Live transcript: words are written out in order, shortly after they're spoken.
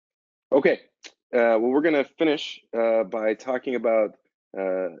Okay, well, we're going to finish by talking about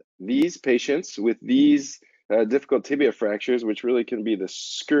these patients with these difficult tibia fractures, which really can be the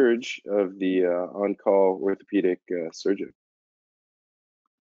scourge of the on-call orthopedic surgeon.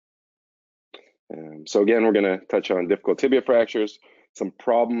 So again, we're going to touch on difficult tibia fractures, some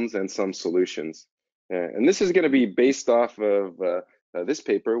problems and some solutions. And this is going to be based off of this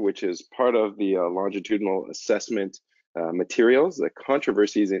paper, which is part of the longitudinal assessment materials, the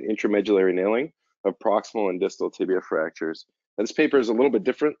controversies in intramedullary nailing of proximal and distal tibia fractures. And this paper is a little bit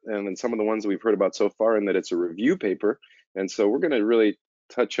different than some of the ones that we've heard about so far in that it's a review paper. And so we're going to really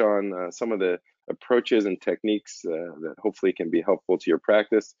touch on some of the approaches and techniques that hopefully can be helpful to your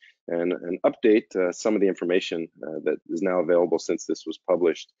practice and update some of the information that is now available since this was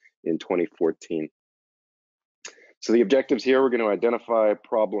published in 2014. So the objectives here, we're going to identify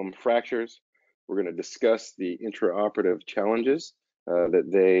problem fractures. We're going to discuss the intraoperative challenges that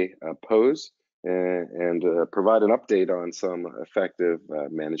they pose and provide an update on some effective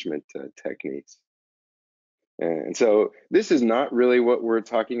management techniques. And so this is not really what we're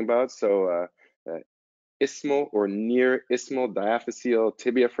talking about. So isthmal or near isthmal diaphyseal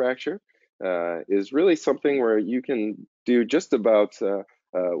tibia fracture is really something where you can do just about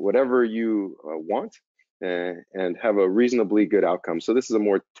whatever you want and have a reasonably good outcome. So this is a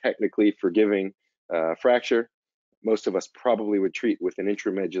more technically forgiving fracture. Most of us probably would treat with an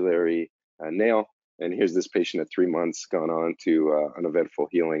intramedullary nail. And here's this patient at 3 months gone on to uneventful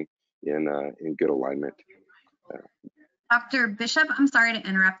healing in good alignment. Dr. Bishop, I'm sorry to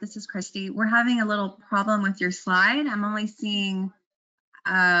interrupt. This is Christy. We're having a little problem with your slide. I'm only seeing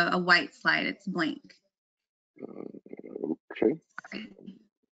a white slide. It's blank. Okay.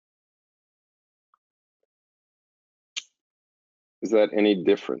 Is that any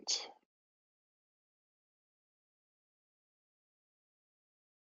different?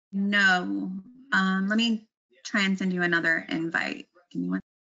 No. Let me try and send you another invite. Give me one.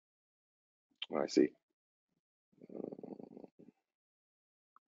 I see.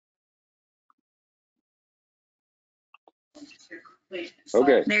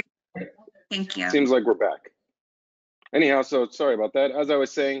 Okay. There. Thank you. Seems like we're back. Anyhow, so sorry about that. As I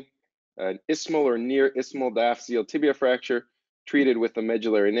was saying, an isthmal or near isthmal diaphyseal tibia fracture treated with a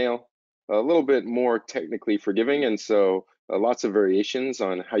medullary nail, a little bit more technically forgiving, and so lots of variations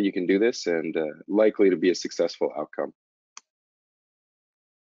on how you can do this and likely to be a successful outcome.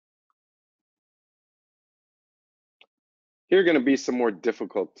 Here are going to be some more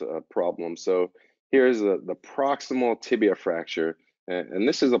difficult problems. So here's the proximal tibia fracture, and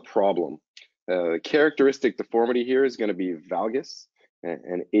this is a problem. Characteristic deformity here is going to be valgus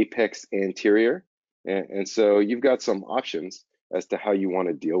and apex anterior. And so you've got some options as to how you want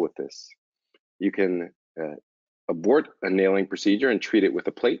to deal with this. You can abort a nailing procedure and treat it with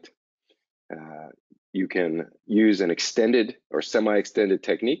a plate. You can use an extended or semi-extended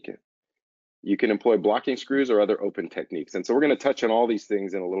technique. You can employ blocking screws or other open techniques. And so we're going to touch on all these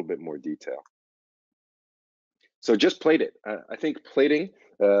things in a little bit more detail. So just plate it. I think plating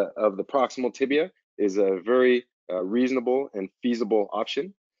of the proximal tibia is a very reasonable and feasible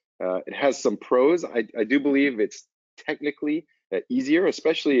option. It has some pros. I do believe it's technically easier,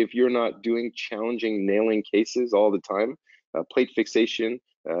 especially if you're not doing challenging nailing cases all the time. Plate fixation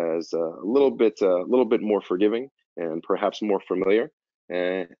is a little bit more forgiving and perhaps more familiar.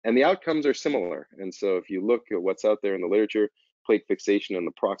 And the outcomes are similar. And so if you look at what's out there in the literature, plate fixation in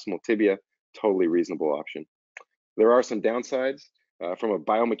the proximal tibia, totally reasonable option. There are some downsides from a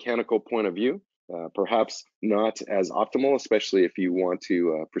biomechanical point of view, perhaps not as optimal, especially if you want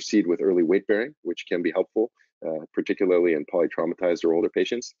to proceed with early weight bearing, which can be helpful, particularly in polytraumatized or older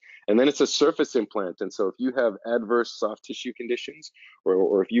patients. And then it's a surface implant. And so if you have adverse soft tissue conditions,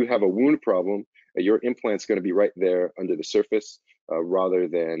 or if you have a wound problem, your implant's going to be right there under the surface rather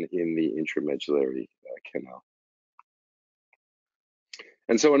than in the intramedullary canal.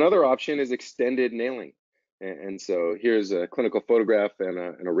 And so another option is extended nailing. And so here's a clinical photograph and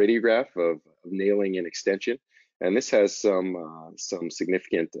a radiograph of nailing and extension. And this has some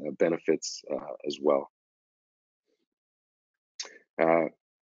significant benefits as well.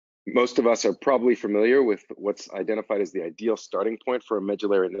 Most of us are probably familiar with what's identified as the ideal starting point for a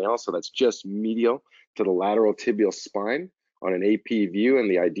medullary nail. So that's just medial to the lateral tibial spine on an AP view. And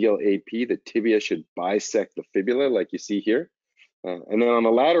the ideal AP, the tibia should bisect the fibula like you see here. And then on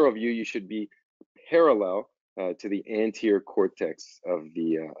the lateral view, you should be parallel to the anterior cortex of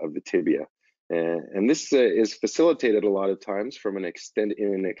the tibia. And this is facilitated a lot of times from an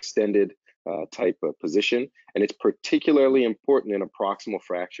extended type of position, and it's particularly important in a proximal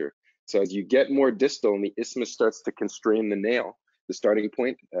fracture. So as you get more distal and the isthmus starts to constrain the nail, the starting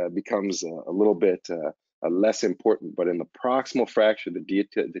point becomes a little bit less important, but in the proximal fracture,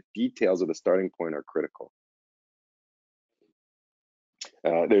 the details of the starting point are critical.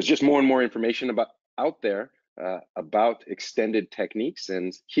 There's just more and more information out there about extended techniques,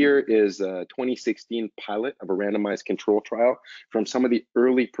 and here is a 2016 pilot of a randomized control trial from some of the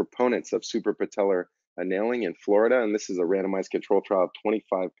early proponents of suprapatellar nailing in Florida, and this is a randomized control trial of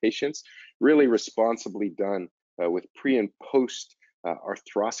 25 patients, really responsibly done with pre and post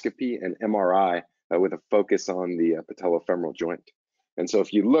arthroscopy and MRI with a focus on the patellofemoral joint. And so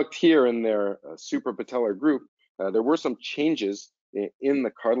if you looked here in their suprapatellar group, there were some changes in the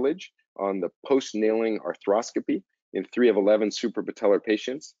cartilage on the post-nailing arthroscopy in 3 of 11 suprapatellar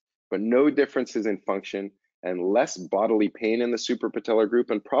patients, but no differences in function and less bodily pain in the suprapatellar group,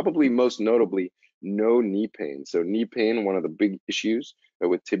 and probably most notably, no knee pain. So knee pain, one of the big issues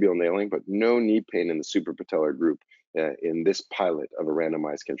with tibial nailing, but no knee pain in the suprapatellar group in this pilot of a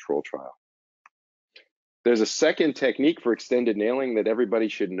randomized control trial. There's a second technique for extended nailing that everybody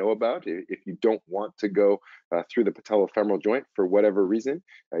should know about. If you don't want to go through the patellofemoral joint for whatever reason,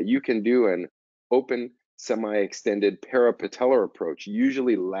 you can do an open semi-extended parapatellar approach,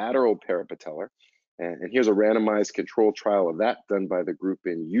 usually lateral parapatellar. And here's a randomized control trial of that done by the group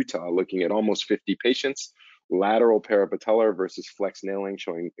in Utah, looking at almost 50 patients, lateral parapatellar versus flex nailing,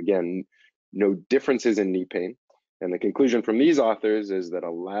 showing, again, no differences in knee pain. And the conclusion from these authors is that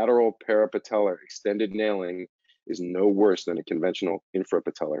a lateral parapatellar extended nailing is no worse than a conventional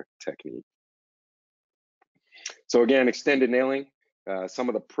infrapatellar technique. So again, extended nailing, some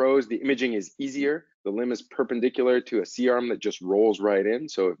of the pros, the imaging is easier. The limb is perpendicular to a C-arm that just rolls right in.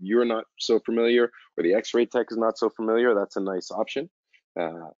 So if you're not so familiar, or the X-ray tech is not so familiar, that's a nice option.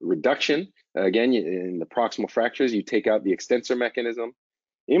 Reduction, again, in the proximal fractures, you take out the extensor mechanism.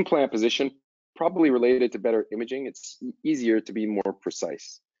 Implant position, probably related to better imaging. It's easier to be more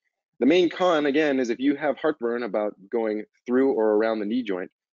precise. The main con, again, is if you have heartburn about going through or around the knee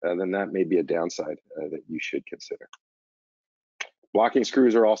joint, then that may be a downside that you should consider. Blocking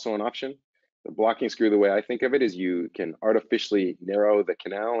screws are also an option. The blocking screw, the way I think of it, is you can artificially narrow the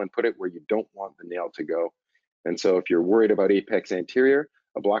canal and put it where you don't want the nail to go. And so if you're worried about apex anterior,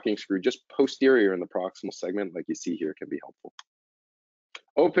 a blocking screw just posterior in the proximal segment, like you see here, can be helpful.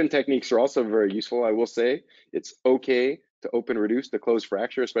 Open techniques are also very useful. I will say it's okay to open reduce the closed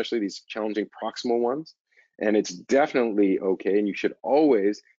fracture, especially these challenging proximal ones. And it's definitely okay, and you should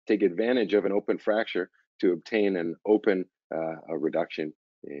always take advantage of an open fracture to obtain an open a reduction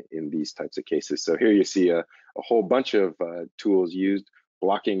in these types of cases. So here you see a whole bunch of tools used,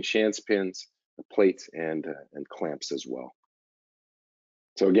 blocking Schanz pins, plates, and clamps as well.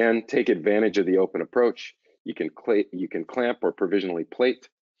 So again, take advantage of the open approach. You can clamp or provisionally plate.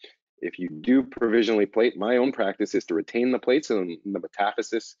 If you do provisionally plate, my own practice is to retain the plates in the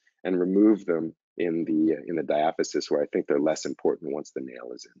metaphysis and remove them in the diaphysis, where I think they're less important once the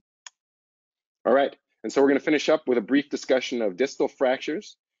nail is in. All right, and so we're going to finish up with a brief discussion of distal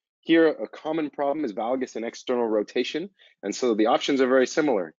fractures. Here, a common problem is valgus and external rotation, and so the options are very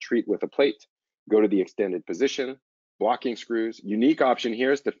similar. Treat with a plate, go to the extended position, blocking screws. Unique option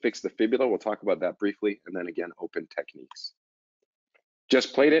here is to fix the fibula. We'll talk about that briefly, and then again, open techniques.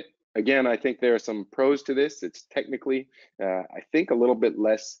 Just plate it. Again, I think there are some pros to this. It's technically, I think, a little bit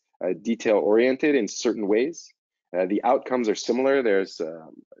less detail-oriented in certain ways. The outcomes are similar. There's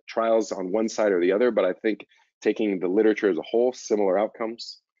trials on one side or the other, but I think taking the literature as a whole, similar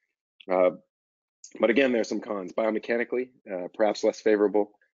outcomes. But again, there's some cons. Biomechanically, perhaps less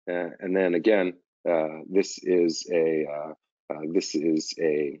favorable. And then again, this is a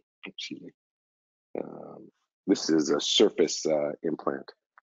surface implant.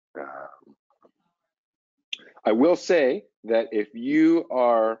 I will say that if you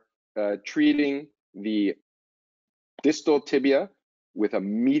are treating the distal tibia with a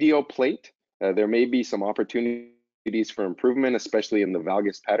medial plate, there may be some opportunities for improvement, especially in the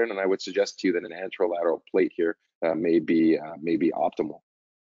valgus pattern, and I would suggest to you that an anterolateral plate here may be optimal.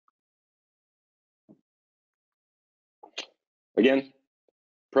 Again,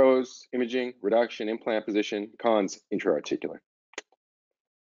 pros, imaging, reduction, implant position, cons, intra-articular.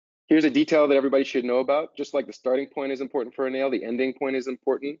 Here's a detail that everybody should know about. Just like the starting point is important for a nail, the ending point is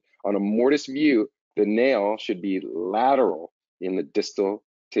important. On a mortise view, the nail should be lateral in the distal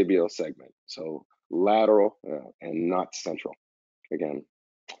tibial segment. So lateral and not central. Again,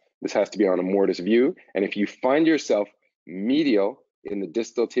 this has to be on a mortise view. And if you find yourself medial in the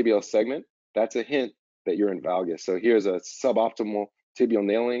distal tibial segment, that's a hint that you're in valgus. So here's a suboptimal tibial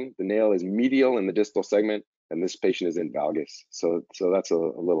nailing. The nail is medial in the distal segment, and this patient is in valgus. So that's a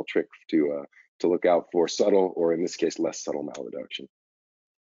little trick to to look out for subtle, or in this case, less subtle malabduction.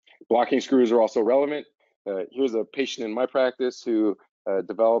 Blocking screws are also relevant. Here's a patient in my practice who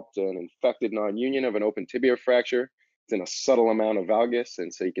developed an infected non-union of an open tibia fracture. It's in a subtle amount of valgus,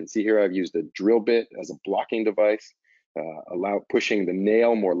 and so you can see here I've used a drill bit as a blocking device, pushing the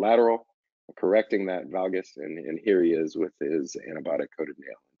nail more lateral, correcting that valgus, and here he is with his antibiotic-coated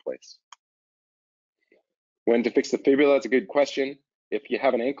nail in place. When to fix the fibula, that's a good question. If you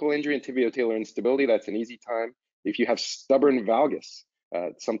have an ankle injury and tibiotalar instability, that's an easy time. If you have stubborn valgus,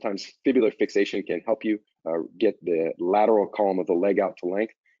 sometimes fibular fixation can help you get the lateral column of the leg out to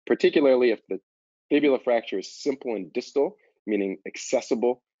length, particularly if the fibula fracture is simple and distal, meaning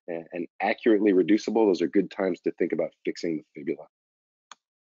accessible and accurately reducible. Those are good times to think about fixing the fibula.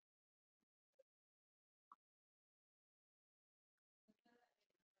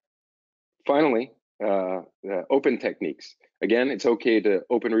 Finally, open techniques. Again, it's okay to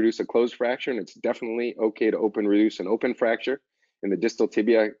open reduce a closed fracture, and it's definitely okay to open reduce an open fracture. In the distal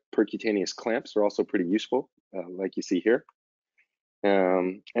tibia, percutaneous clamps are also pretty useful, like you see here.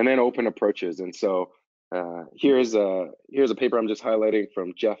 And then open approaches. And so here's a paper I'm just highlighting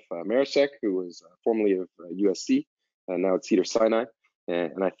from Jeff Marasek, who was formerly of USC, now at Cedars-Sinai.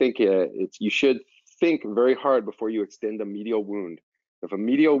 And I think you should think very hard before you extend a medial wound. If a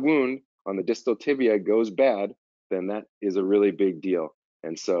medial wound on the distal tibia goes bad, then that is a really big deal.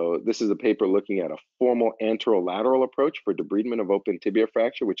 And so this is a paper looking at a formal anterolateral approach for debridement of open tibia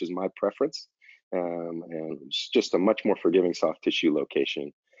fracture, which is my preference. And it's just a much more forgiving soft tissue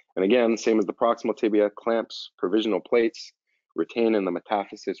location. And again, same as the proximal tibia, clamps, provisional plates, retain in the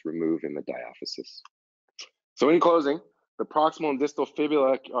metaphysis, remove in the diaphysis. So in closing, the proximal and distal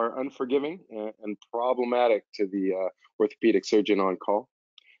fibula are unforgiving and problematic to the orthopedic surgeon on call.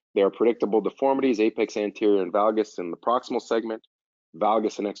 There are predictable deformities, apex anterior and valgus in the proximal segment,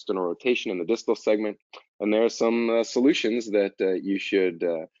 valgus and external rotation in the distal segment, and there are some solutions that you should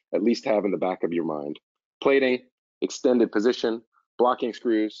at least have in the back of your mind. Plating, extended position, blocking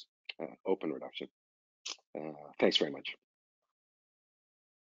screws, open reduction. Thanks very much.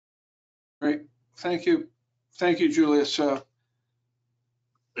 Great, thank you. Thank you, Julius. Do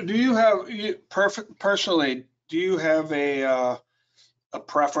you have, personally, do you have a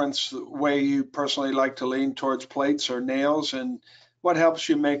preference, way you personally like to lean towards plates or nails, and what helps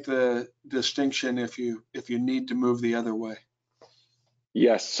you make the distinction if you need to move the other way?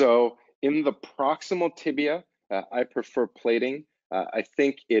 Yes, so in the proximal tibia, I prefer plating. I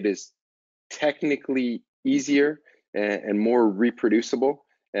think it is technically easier and more reproducible,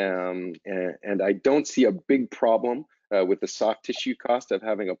 and I don't see a big problem with the soft tissue cost of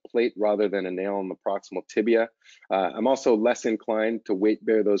having a plate rather than a nail in the proximal tibia. I'm also less inclined to weight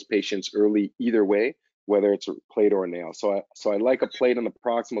bear those patients early either way, whether it's a plate or a nail. So I like a plate on the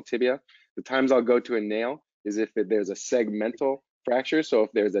proximal tibia. The times I'll go to a nail is if there's a segmental fracture. So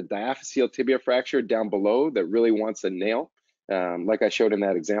if there's a diaphyseal tibia fracture down below that really wants a nail, like I showed in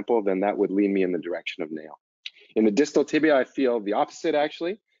that example, then that would lean me in the direction of nail. In the distal tibia, I feel the opposite,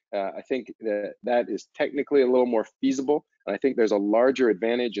 actually. I think that is technically a little more feasible. And I think there's a larger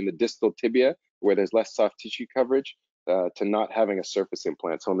advantage in the distal tibia where there's less soft tissue coverage to not having a surface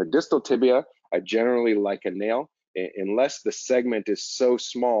implant. So in the distal tibia, I generally like a nail unless the segment is so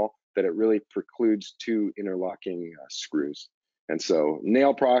small that it really precludes two interlocking screws. And so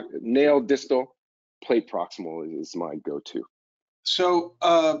nail distal, plate proximal is my go-to. So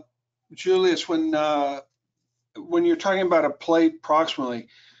Julius, when you're talking about a plate proximally,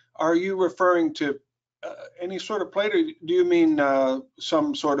 are you referring to any sort of plate, or do you mean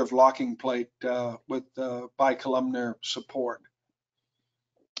some sort of locking plate with bicolumnar support?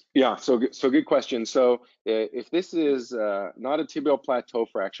 Yeah, so good question. So if this is not a tibial plateau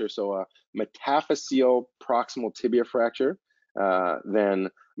fracture, so a metaphyseal proximal tibia fracture, then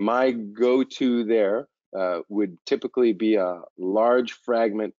my go-to there would typically be a large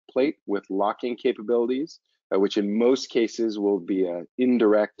fragment plate with locking capabilities, which in most cases will be an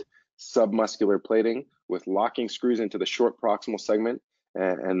indirect submuscular plating with locking screws into the short proximal segment,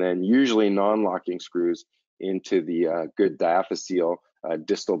 and then usually non-locking screws into the good diaphyseal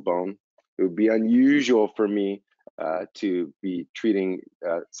distal bone. It would be unusual for me to be treating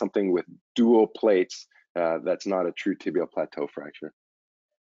something with dual plates that's not a true tibial plateau fracture.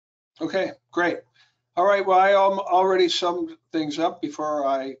 Okay, great. All right, well, I already summed things up before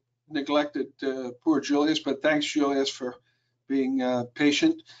I neglected poor Julius, but thanks, Julius, for being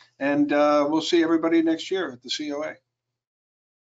patient. And we'll see everybody next year at the COA.